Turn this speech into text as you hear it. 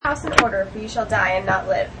house in order, for you shall die and not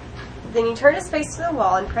live." Then he turned his face to the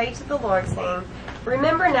wall and prayed to the Lord, saying,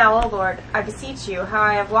 "Remember now, O Lord, I beseech you, how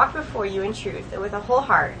I have walked before you in truth and with a whole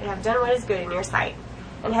heart, and have done what is good in your sight."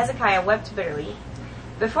 And Hezekiah wept bitterly.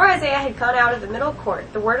 Before Isaiah had gone out of the middle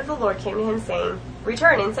court, the word of the Lord came to him, saying,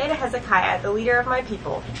 "Return and say to Hezekiah, the leader of my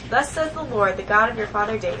people, Thus says the Lord, the God of your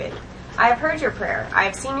father David, I have heard your prayer, I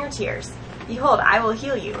have seen your tears. Behold, I will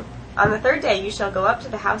heal you. On the third day you shall go up to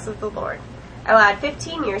the house of the Lord. I will add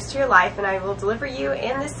 15 years to your life, and I will deliver you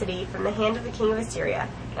and this city from the hand of the king of Assyria,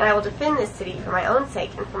 and I will defend this city for my own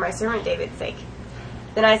sake and for my servant David's sake."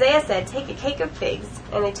 Then Isaiah said, "Take a cake of figs,"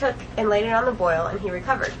 and they took and laid it on the boil, and he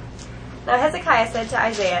recovered. Now Hezekiah said to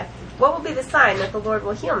Isaiah, "What will be the sign that the Lord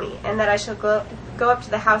will heal me, and that I shall go up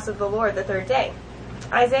to the house of the Lord the third day?"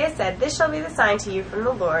 Isaiah said, "This shall be the sign to you from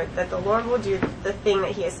the Lord, that the Lord will do the thing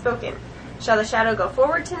that he has spoken. Shall the shadow go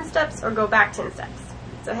forward 10 steps, or go back 10 steps?"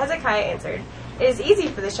 So Hezekiah answered, "It is easy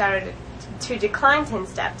for the shadow to decline 10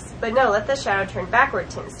 steps, but no, let the shadow turn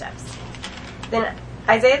backward 10 steps." Then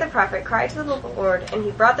Isaiah the prophet cried to the Lord, and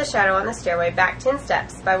he brought the shadow on the stairway back 10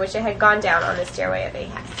 steps, by which it had gone down on the stairway of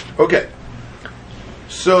Ahaz. Okay.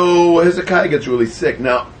 So Hezekiah gets really sick.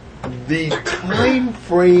 Now, the time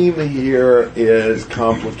frame here is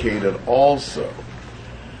complicated also.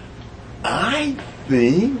 I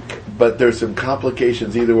think, but there's some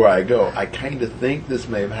complications either way I go. I kind of think this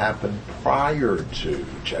may have happened prior to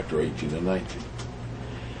chapter 18 and 19.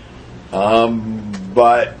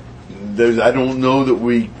 But I don't know that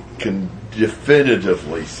we can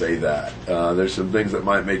definitively say that. There's some things that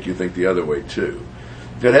might make you think the other way too.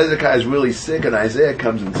 That Hezekiah is really sick, and Isaiah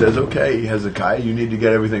comes and says, "Okay, Hezekiah, you need to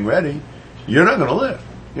get everything ready. You're not going to live.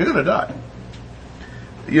 You're going to die."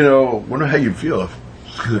 Wonder how you'd feel if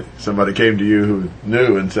somebody came to you who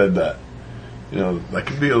knew and said that. That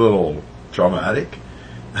could be a little traumatic,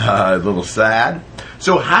 a little sad.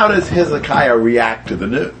 So how does Hezekiah react to the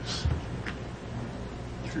news?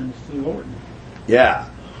 Turns to the Lord. Yeah.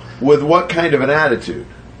 With what kind of an attitude?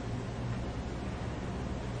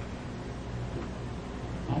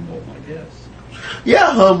 Humble, I guess.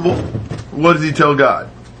 Yeah, humble. What does he tell God?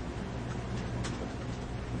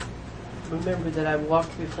 Remember that I've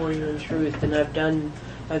walked before you in truth, and I've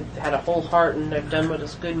had a whole heart, and I've done what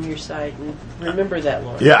is good in your sight. And remember that,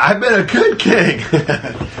 Lord. Yeah, I've been a good king.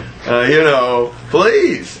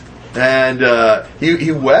 Please. And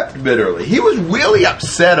he wept bitterly. He was really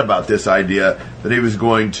upset about this idea that he was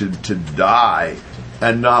going to die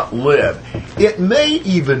and not live. It may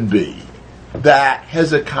even be that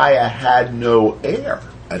Hezekiah had no heir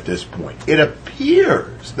at this point. It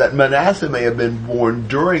appears that Manasseh may have been born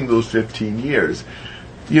during those 15 years.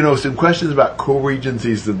 Some questions about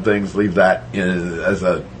co-regencies and things leave that as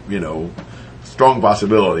a, strong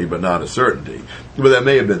possibility, but not a certainty. But that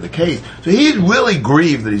may have been the case. So he's really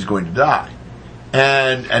grieved that he's going to die.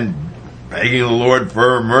 And begging the Lord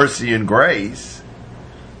for mercy and grace.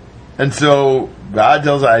 And so God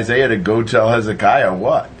tells Isaiah to go tell Hezekiah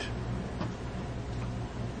what?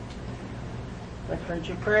 I've heard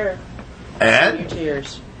your prayer. And? Your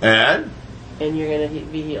tears. And you're going to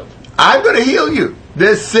be healed. I'm going to heal you.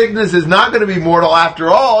 This sickness is not going to be mortal after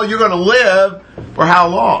all. You're going to live for how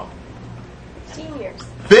long? 15 years.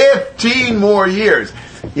 15 more years.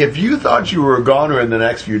 If you thought you were a goner in the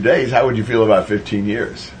next few days, how would you feel about 15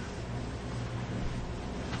 years?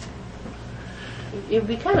 It would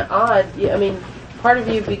be kind of odd. Part of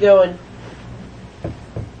you would be going,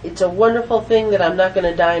 it's a wonderful thing that I'm not going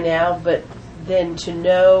to die now, but then to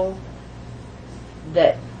know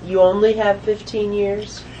that you only have 15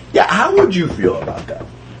 years? Yeah, how would you feel about that?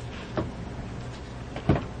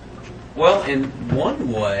 Well, in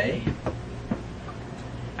one way,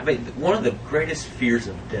 one of the greatest fears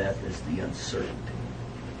of death is the uncertainty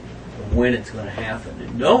of when it's going to happen.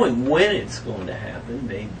 And knowing when it's going to happen,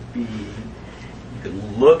 maybe you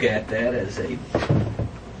can look at that as a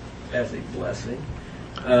blessing.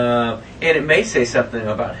 And it may say something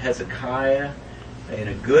about Hezekiah in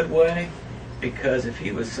a good way, because if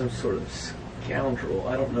he was some sort of scoundrel,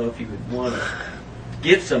 I don't know if he would want to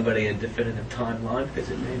give somebody a definitive timeline, because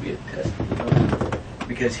it may be a test of him,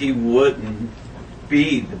 because he wouldn't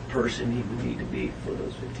be the person he would need to be for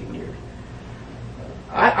those 15 years.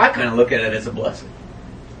 I kind of look at it as a blessing.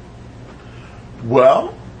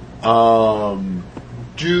 Well,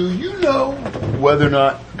 do you know whether or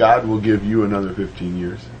not God will give you another 15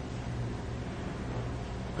 years?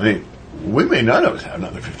 We may none of us have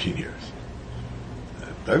another 15 years.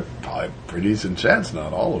 There's probably a pretty decent chance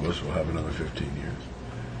not all of us will have another 15 years.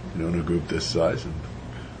 In a group this size, and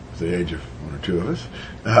it's the age of one or two of us.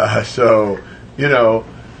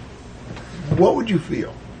 What would you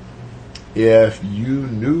feel? if you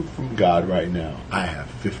knew from God right now, I have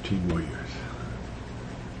 15 more years,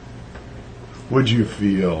 would you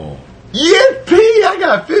feel, yippee, I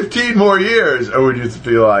got 15 more years? Or would you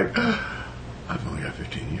feel like, I've only got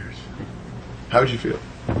 15 years? How would you feel?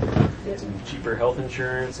 Some cheaper health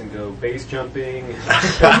insurance and go base jumping.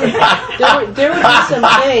 There would be some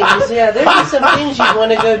things, there'd be some things you'd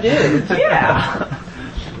want to go do. Yeah.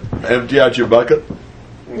 Empty out your bucket?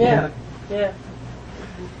 Yeah. You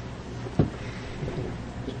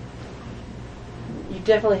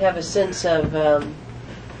definitely have a sense of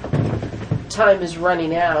time is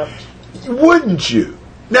running out. Wouldn't you?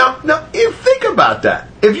 Now, you think about that.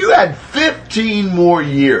 If you had 15 more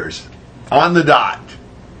years on the dot,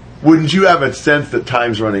 wouldn't you have a sense that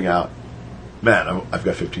time's running out? Man, I've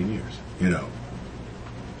got 15 years,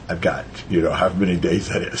 I've got, however many days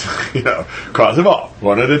that is, cross them all,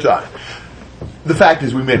 one at a time. The fact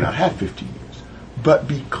is we may not have 15 years, but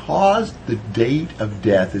because the date of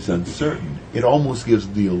death is uncertain, it almost gives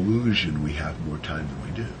the illusion we have more time than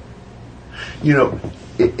we do.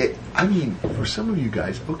 For some of you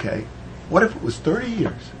guys, okay, what if it was 30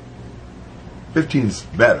 years? 15's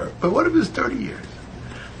better, but what if it was 30 years?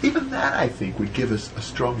 Even that, I think, would give us a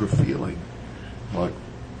stronger feeling. Like,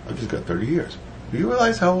 I've just got 30 years. Do you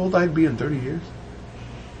realize how old I'd be in 30 years?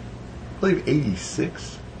 I believe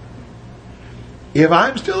 86. If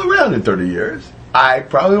I'm still around in 30 years, I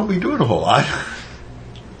probably won't be doing a whole lot.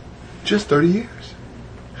 Just 30 years.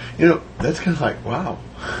 That's kind of like, wow.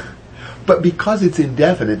 But because it's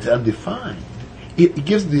indefinite, it's undefined, it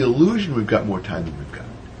gives the illusion we've got more time than we've got.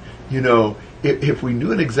 If we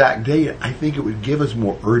knew an exact date, I think it would give us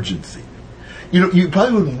more urgency. You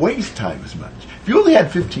probably wouldn't waste time as much. If you only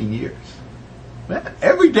had 15 years, man,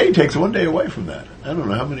 every day takes one day away from that. I don't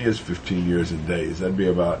know, how many is 15 years in days? That'd be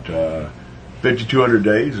about 5,200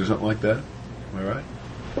 days or something like that. Am I right?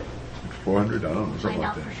 400? I don't know, something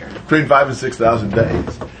like that. For sure. Between 5,000 and 6,000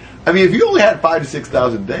 days. I mean, if you only had 5,000 to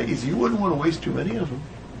 6,000 days, you wouldn't want to waste too many of them.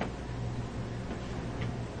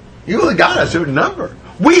 You only got a certain number.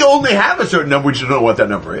 We only have a certain number. We just don't know what that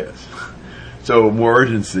number is. So more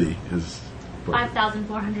urgency is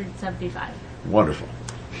 5,475. Wonderful.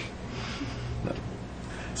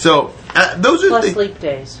 So those are Plus things. sleep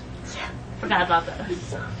days. Forgot about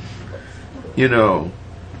those.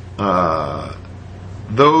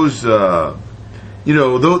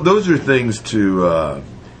 Those are things to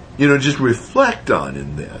just reflect on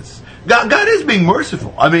in this. God is being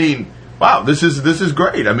merciful. I mean, wow, this is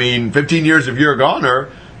great. I mean, 15 years if you're a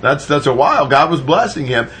goner, that's a while. God was blessing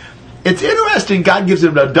him. It's interesting. God gives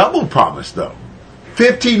him a double promise, though.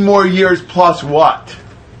 15 more years plus what?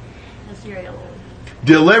 Assyria.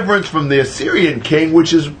 Deliverance from the Assyrian king,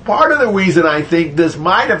 which is part of the reason I think this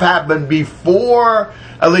might have happened before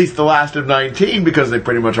at least the last of 19, because they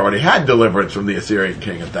pretty much already had deliverance from the Assyrian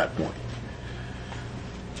king at that point.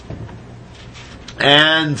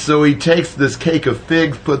 And so he takes this cake of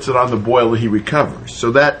figs, puts it on the boil, and he recovers. So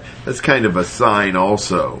that's kind of a sign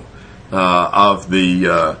also of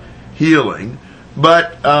the healing.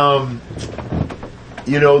 But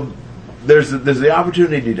there's the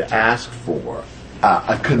opportunity to ask for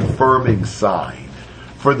a confirming sign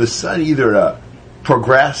for the sun either to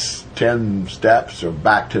progress 10 steps or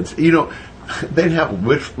back 10 steps. They'd have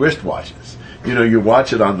wristwatches. You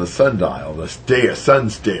watch it on the sundial, the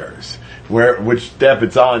sun stairs, which step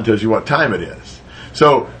it's on tells you what time it is.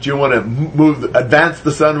 So do you want to advance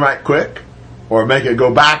the sun right quick, or make it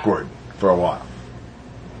go backward for a while?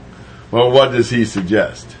 Well, what does he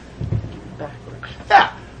suggest? Backward.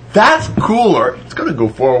 Yeah, that's cooler. It's going to go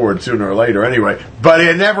forward sooner or later anyway, but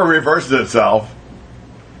it never reverses itself.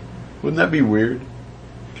 Wouldn't that be weird?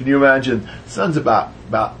 Can you imagine? The sun's about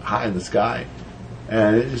high in the sky,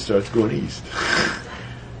 and it just starts going east.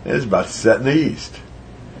 It's about to set in the east.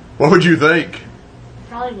 What would you think?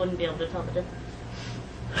 Probably wouldn't be able to tell the difference.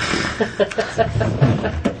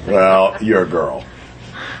 Well, you're a girl.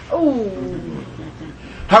 Ooh.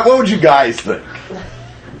 What would you guys think?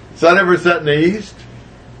 Sun ever set in the east?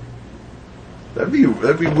 That'd be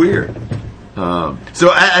weird.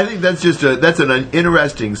 So I think that's an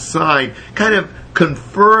interesting sign, kind of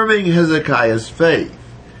confirming Hezekiah's faith,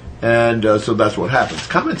 and so that's what happens.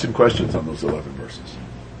 Comments and questions on those 11 verses.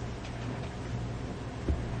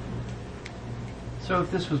 So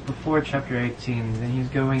if this was before chapter 18, then he's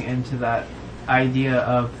going into that idea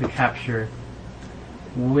of the capture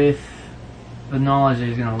with the knowledge that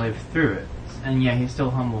he's going to live through it. And yeah, he still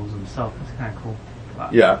humbles himself. That's kind of cool. Wow.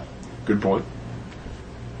 Yeah, good point.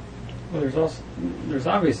 Well, there's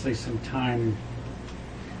obviously some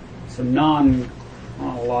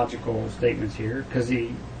non-chronological statements here, because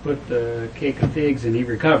he put the cake of figs and he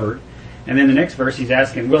recovered, And then the next verse, he's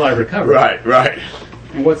asking, will I recover? Right.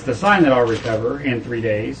 And what's the sign that I'll recover in 3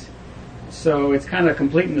 days? So it's kind of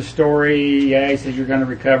completing the story. Yeah, he says you're going to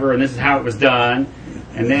recover, and this is how it was done.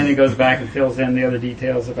 And then he goes back and fills in the other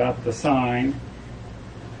details about the sign.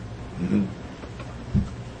 Mm-hmm.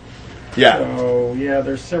 Yeah. So, yeah,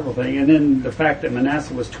 there's several things. And then the fact that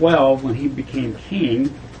Manasseh was 12 when he became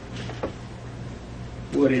king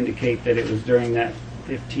would indicate that it was during that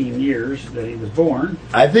 15 years that he was born.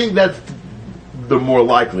 I think that's the more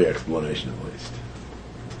likely explanation, at least.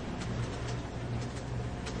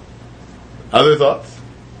 Other thoughts?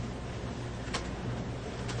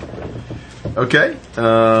 Okay.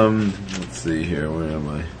 Let's see here. Where am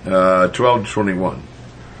I? 12 to 21.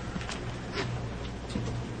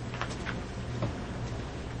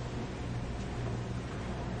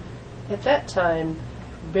 At that time,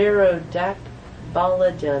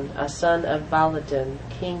 Berodach-Baladan, a son of Baladan,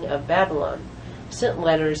 king of Babylon, sent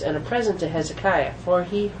letters and a present to Hezekiah, for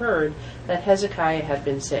he heard that Hezekiah had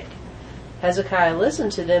been sick. Hezekiah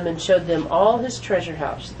listened to them and showed them all his treasure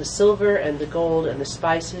house, the silver and the gold and the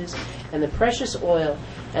spices and the precious oil,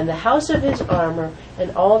 and the house of his armor,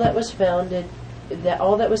 and all that was found in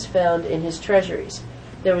his treasuries.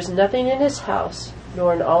 There was nothing in his house,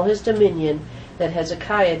 nor in all his dominion, that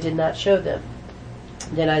Hezekiah did not show them.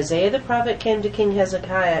 Then Isaiah the prophet came to King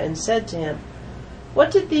Hezekiah and said to him, "What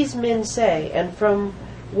did these men say, and from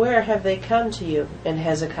where have they come to you?" And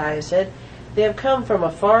Hezekiah said, "They have come from a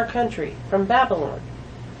far country, from Babylon."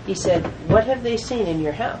 He said, "What have they seen in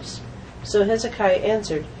your house?" So Hezekiah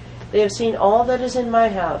answered, "They have seen all that is in my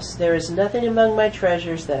house. There is nothing among my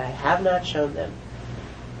treasures that I have not shown them."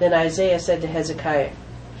 Then Isaiah said to Hezekiah,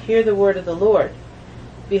 "Hear the word of the Lord.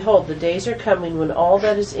 Behold, the days are coming when all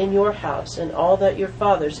that is in your house and all that your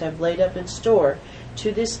fathers have laid up in store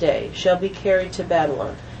to this day shall be carried to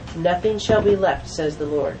Babylon. Nothing shall be left, says the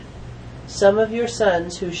Lord. Some of your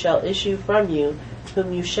sons who shall issue from you,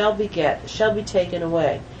 whom you shall beget, shall be taken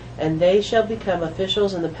away, and they shall become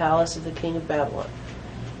officials in the palace of the king of Babylon."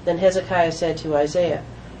 Then Hezekiah said to Isaiah,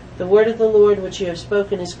 "The word of the Lord which you have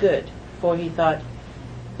spoken is good." For he thought,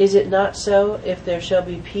 "Is it not so, if there shall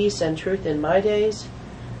be peace and truth in my days?"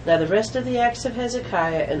 Now the rest of the acts of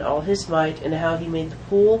Hezekiah and all his might, and how he made the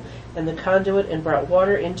pool and the conduit and brought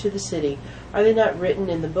water into the city, are they not written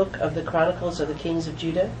in the book of the Chronicles of the kings of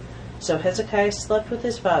Judah? So Hezekiah slept with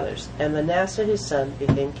his fathers, and Manasseh his son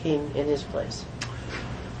became king in his place.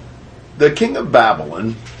 The king of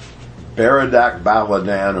Babylon,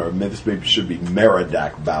 Berodach-Baladan, or this maybe should be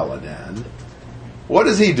Merodach-Baladan, what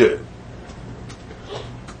does he do?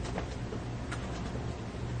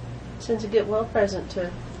 Sends a get well present to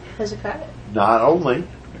Hezekiah. Not only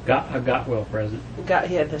A got well present.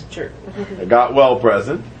 That's true. a got well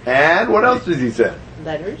present, and what else does he send?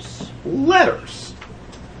 Letters. Letters.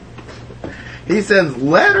 He sends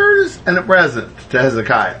letters and a present to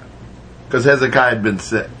Hezekiah, because Hezekiah had been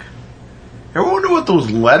sick. Ever wonder what those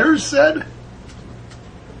letters said?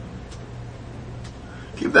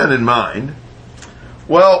 Keep that in mind.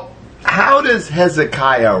 Well, how does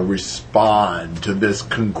Hezekiah respond to this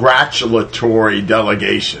congratulatory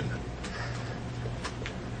delegation?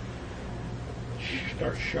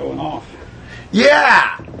 Start showing off.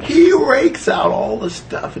 Yeah, he rakes out all the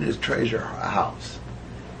stuff in his treasure house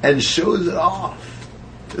and shows it off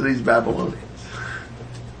to these Babylonians.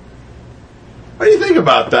 What do you think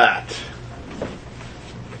about that?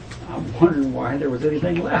 I'm wondering why there was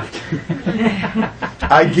anything left.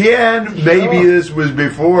 Again, maybe this was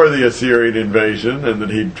before the Assyrian invasion and that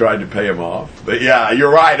he tried to pay him off. But yeah, you're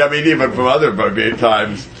right. I mean, even from other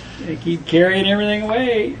times. They keep carrying everything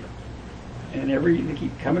away. And they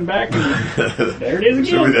keep coming back. And there it is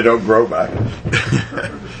Assuming again. they don't grow back.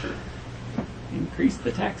 Increase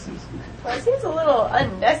the taxes. Well, it seems a little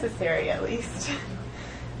unnecessary, at least.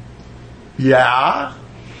 Yeah.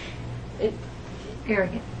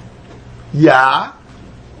 Arrogant. Yeah.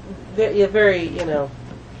 Very,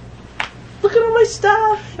 look at all my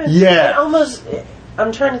stuff. And, Yeah.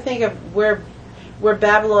 I'm trying to think of where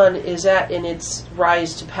Babylon is at in its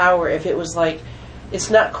rise to power. If it was like, it's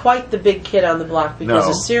not quite the big kid on the block because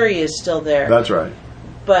No. Assyria is still there. That's right.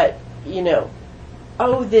 But,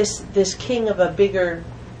 this king of a bigger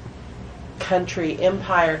country,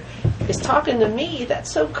 empire, is talking to me. That's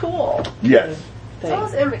so cool. Yes. It's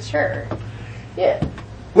almost immature. Yeah.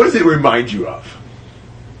 What does it remind you of?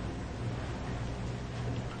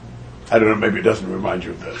 I don't know, maybe it doesn't remind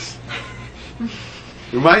you of this.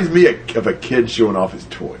 Reminds me of a kid showing off his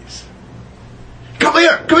toys. Come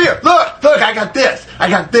here, look, I got this.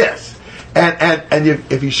 And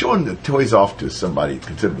if you're showing the toys off to somebody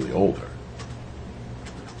considerably older,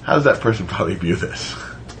 how does that person probably view this?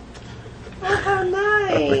 Oh, how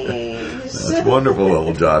nice. That's wonderful,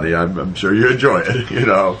 little Johnny. I'm sure you enjoy it. You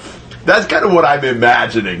know, that's kind of what I'm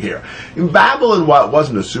imagining here. In Babylon, while it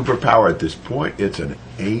wasn't a superpower at this point, it's an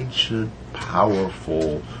ancient,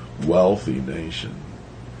 powerful, wealthy nation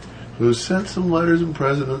who sent some letters and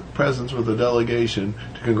presents with a delegation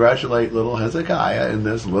to congratulate little Hezekiah in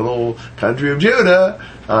this little country of Judah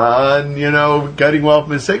on, getting well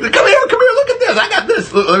from his sickness. Come here, look at this. I got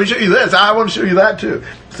this. Let me show you this. I want to show you that too.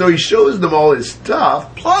 So he shows them all his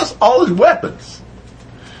stuff, plus all his weapons.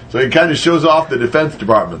 So he kind of shows off the Defense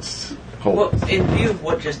Department's hold. Well, in view of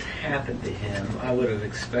what just happened to him, I would have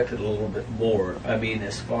expected a little bit more. I mean,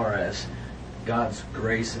 as far as God's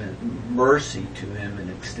grace and mercy to him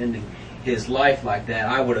and extending his life like that,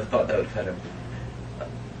 I would have thought that would have had a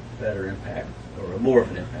better impact, or more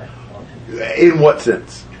of an impact on him. In what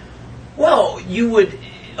sense? Well, you would,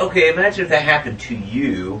 imagine if that happened to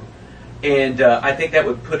you, and I think that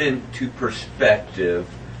would put into perspective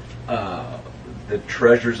the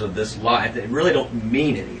treasures of this life that really don't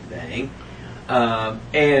mean anything.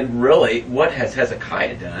 And really, what has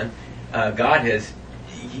Hezekiah done? God has,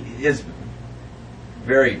 his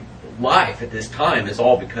very life at this time is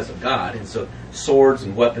all because of God, and so swords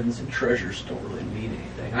and weapons and treasures don't really mean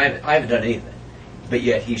anything. I haven't done anything, but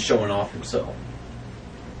yet he's showing off himself.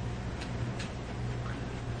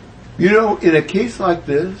 In a case like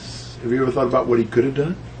this, have you ever thought about what he could have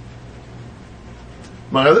done?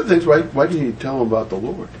 Among other things, why didn't he tell him about the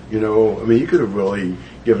Lord? He could have really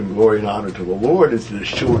given glory and honor to the Lord instead of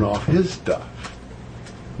showing off his stuff.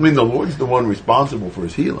 The Lord's the one responsible for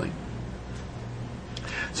his healing.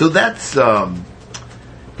 So that's,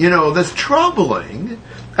 that's troubling.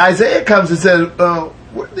 Isaiah comes and says,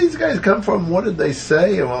 where did these guys come from? What did they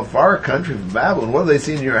say? Well, far country from Babylon. What have they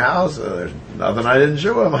seen in your house? There's nothing I didn't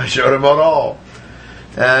show them. I showed them it all.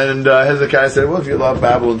 And Hezekiah said, well, if you love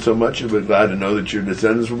Babylon so much, you'll be glad to know that your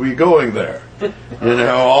descendants will be going there. And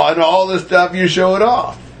all this stuff, you show it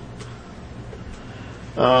off.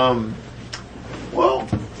 Well,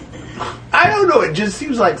 I don't know. It just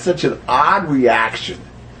seems like such an odd reaction.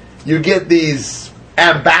 You get these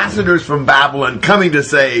ambassadors from Babylon coming to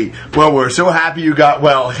say, well, we're so happy you got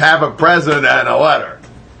well, have a present and a letter.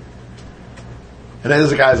 And then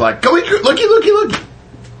the guy's like, go looky.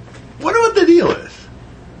 Wonder what the deal is.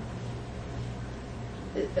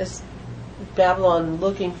 Is Babylon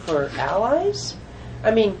looking for allies?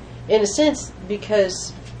 In a sense,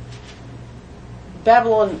 because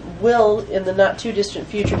Babylon will, in the not too distant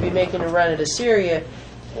future, be making a run at Assyria,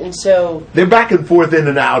 and so they're back and forth in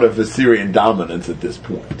and out of Assyrian dominance at this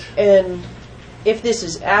point. And if this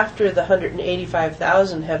is after the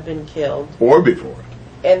 185,000 have been killed, or before,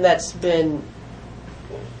 and that's been,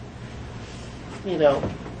 I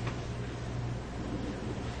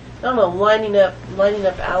don't know, lining up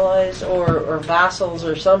allies or vassals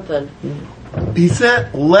or something. He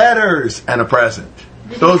sent letters and a present.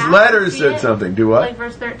 Those letters said something. Do what? Like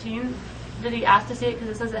verse 13, did he ask to see it? Because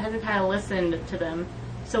it says that Hezekiah listened to them.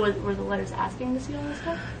 So were the letters asking to see all this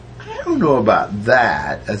stuff? I don't know about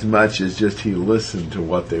that as much as just he listened to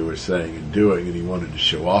what they were saying and doing, and he wanted to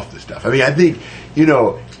show off the stuff. I think,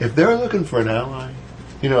 if they're looking for an ally,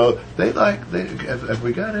 if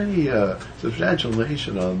we got any substantial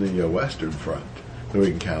nation on the Western Front that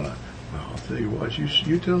we can count on, well, I'll tell you what,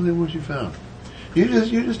 you tell them what you found. You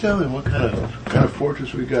just tell them what kind of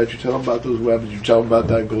fortress we got. You tell them about those weapons. You tell them about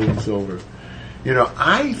that gold and silver.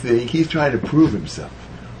 I think he's trying to prove himself.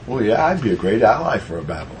 Well, yeah, I'd be a great ally for a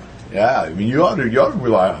Babylon. Yeah, you ought to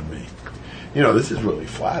rely on me. This is really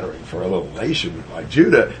flattering for a little nation like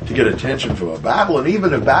Judah to get attention from a Babylon.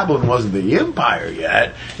 Even if Babylon wasn't the empire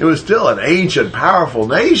yet, it was still an ancient, powerful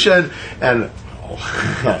nation. And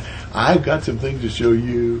I've got some things to show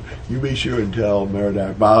you. You be sure and tell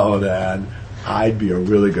Merodach Baladan I'd be a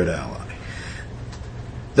really good ally.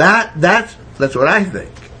 That's what I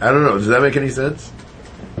think. I don't know. Does that make any sense?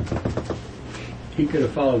 He could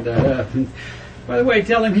have followed that up. And, by the way,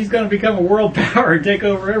 tell him he's going to become a world power and take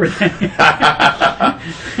over everything. Yeah,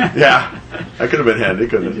 that could have been handy,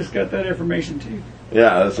 couldn't it? He just got that information too.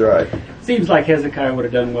 Yeah, that's right. Seems like Hezekiah would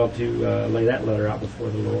have done well to lay that letter out before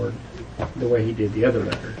the Lord, the way he did the other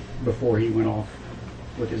letter, before he went off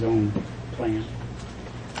with his own plan.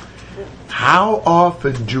 How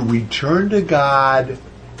often do we turn to God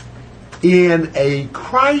in a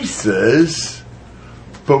crisis,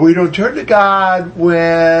 but we don't turn to God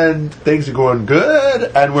when things are going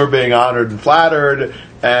good and we're being honored and flattered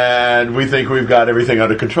and we think we've got everything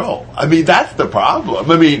under control? That's the problem.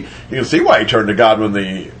 You can see why he turned to God when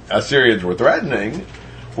the Assyrians were threatening,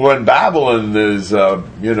 when Babylon is,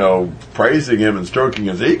 praising him and stroking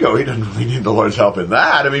his ego, he doesn't really need the Lord's help in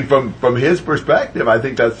that. I mean, from his perspective, I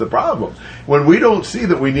think that's the problem. When we don't see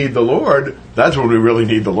that we need the Lord, that's when we really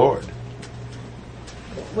need the Lord.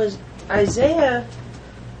 Was Isaiah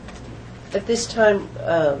at this time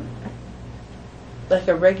like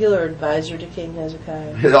a regular advisor to King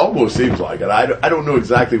Hezekiah? It almost seems like it. I don't know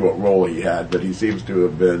exactly what role he had, but he seems to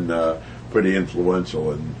have been pretty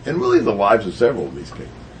influential in really the lives of several of these kings.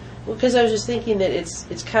 Well, because I was just thinking that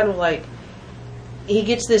it's kind of like he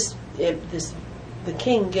gets the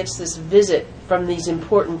king gets this visit from these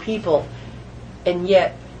important people, and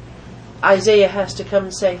yet Isaiah has to come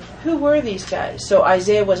and say, who were these guys? So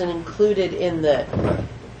Isaiah wasn't included in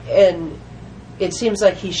and it seems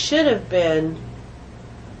like he should have been,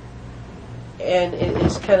 and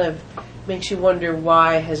it kind of makes you wonder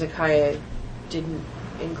why Hezekiah didn't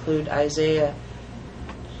include Isaiah.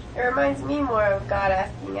 It reminds me more of God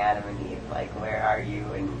asking Adam and Eve, like, where are you?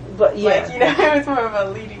 And But yeah, it was more of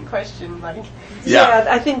a leading question, like. Yeah,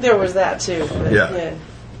 I think there was that too. But Yeah.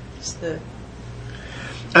 It's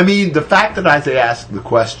I mean, the fact that Isaiah asks the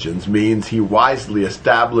questions means he wisely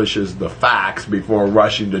establishes the facts before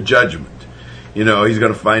rushing to judgment. He's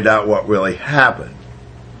going to find out what really happened,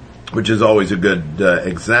 which is always a good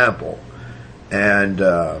example. And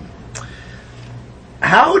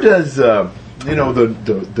how does the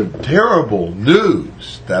terrible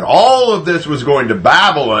news that all of this was going to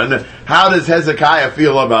Babylon? How does Hezekiah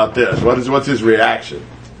feel about this? What's his reaction?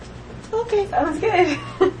 Okay, sounds good.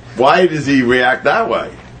 Why does he react that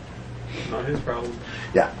way? Not his problem.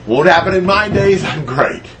 Yeah, won't happen in my days. I'm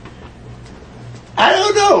great. I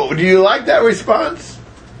don't know. Do you like that response?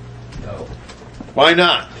 No. Why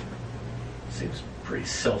not? Seems pretty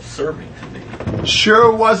self-serving to me.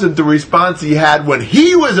 Sure wasn't the response he had when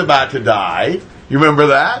he was about to die. You remember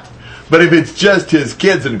that? But if it's just his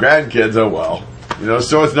kids and grandkids, oh well.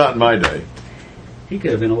 So it's not in my day. He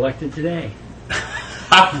could have been elected today.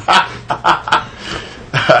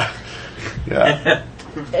 Yeah.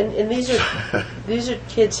 and these are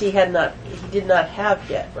kids he did not have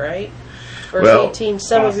yet, right? Verse Well, 18,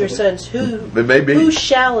 some of your sons It may be. who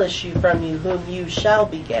shall issue from you, whom you shall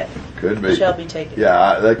beget, Could be. shall be taken.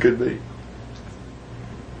 Yeah, that could be.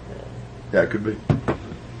 Yeah, it could be.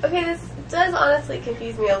 Okay, this does honestly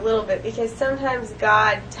confuse me a little bit because sometimes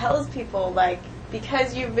God tells people, like,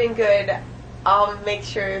 because you've been good, I'll make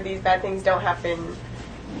sure these bad things don't happen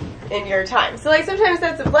in your time. So, like, sometimes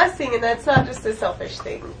that's a blessing and that's not just a selfish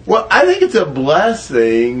thing. Well, I think it's a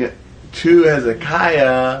blessing to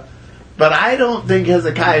Hezekiah, but I don't think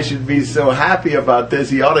Hezekiah should be so happy about this.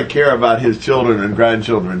 He ought to care about his children and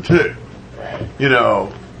grandchildren too. Right.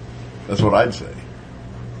 That's what I'd say.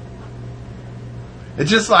 It's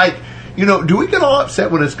just like, do we get all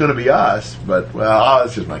upset when it's going to be us? But,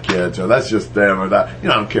 that's just my kids, or that's just them, or that. I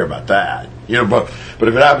don't care about that. But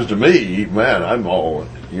if it happens to me, man, I'm all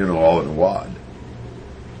in a wad.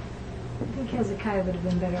 I think Hezekiah would have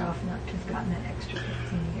been better off not to have gotten that extra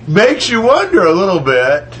 15 years. Makes you wonder a little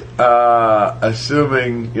bit,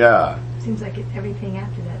 assuming, yeah. Seems like everything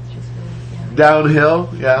after that's just really Downhill,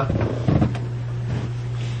 yeah.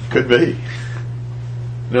 Could be.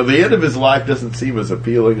 The end of his life doesn't seem as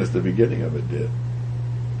appealing as the beginning of it did.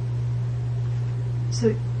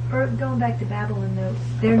 So, going back to Babylon, though,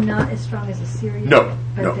 they're not as strong as Assyria. No,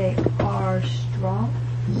 but no. they are strong.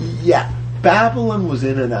 Yeah, Babylon was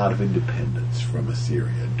in and out of independence from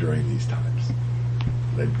Assyria during these times.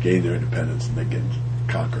 They'd gain their independence and they'd get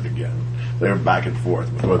conquered again. They were back and forth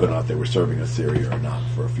with whether or not they were serving Assyria or not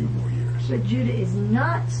for a few more years. But Judah is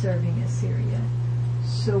not serving Assyria,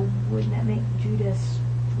 so wouldn't that make Judah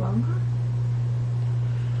stronger?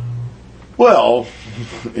 Well,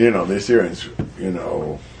 the Assyrians,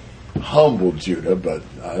 humbled Judah, but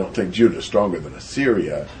I don't think Judah's stronger than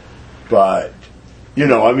Assyria. But,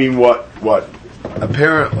 what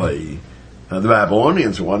apparently the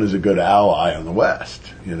Babylonians want is a good ally on the West,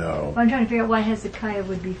 Well, I'm trying to figure out why Hezekiah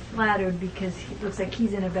would be flattered because it looks like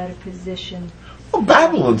he's in a better position. Well,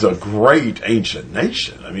 Babylon's a great ancient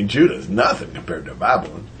nation. Judah is nothing compared to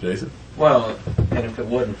Babylon, Jason. Well, and if it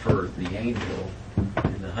wasn't for the angel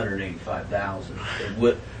and the 185,000,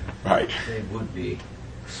 Right. they would be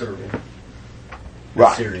serving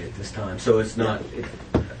Right. Assyria at this time. So it's not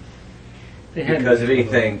They hadn't because of been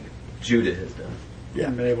able to- anything Judah has done. Yeah.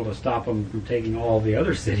 Hadn't been able to stop them from taking all the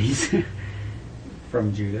other cities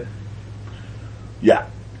from Judah. Yeah.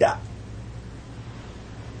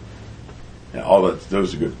 All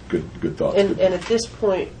those are good thoughts. And at this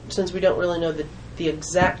point, since we don't really know the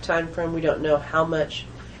exact time frame, we don't know how much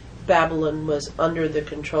Babylon was under the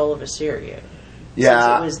control of Assyria. Yeah,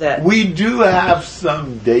 Since it was that. we do have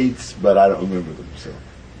some dates, but I don't remember them.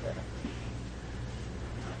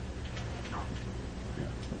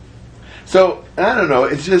 So I don't know.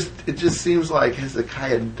 It just seems like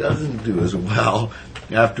Hezekiah doesn't do as well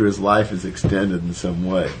after his life is extended in some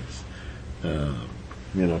ways.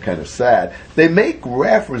 Kind of sad. They make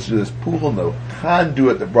reference to this pool and the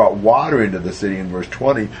conduit that brought water into the city in verse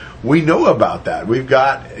 20. We know about that. We've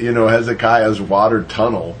got, Hezekiah's water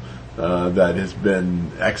tunnel that has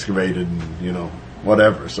been excavated and,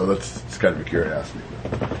 whatever. So it's kind of a curiosity.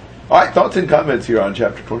 All right, thoughts and comments here on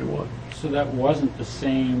chapter 21. So that wasn't the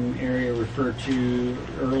same area referred to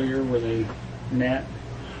earlier where they met?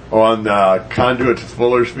 On conduit to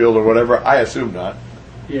Fuller's Field or whatever? I assume not.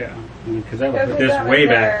 Yeah, because that was Because this that was way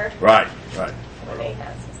there back. Right. when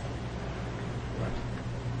Ahaz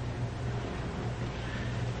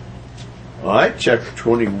was All right, chapter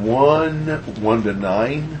 21, 1 to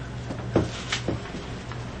 9.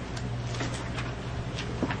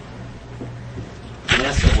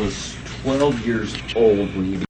 Manasseh was 12 years old when he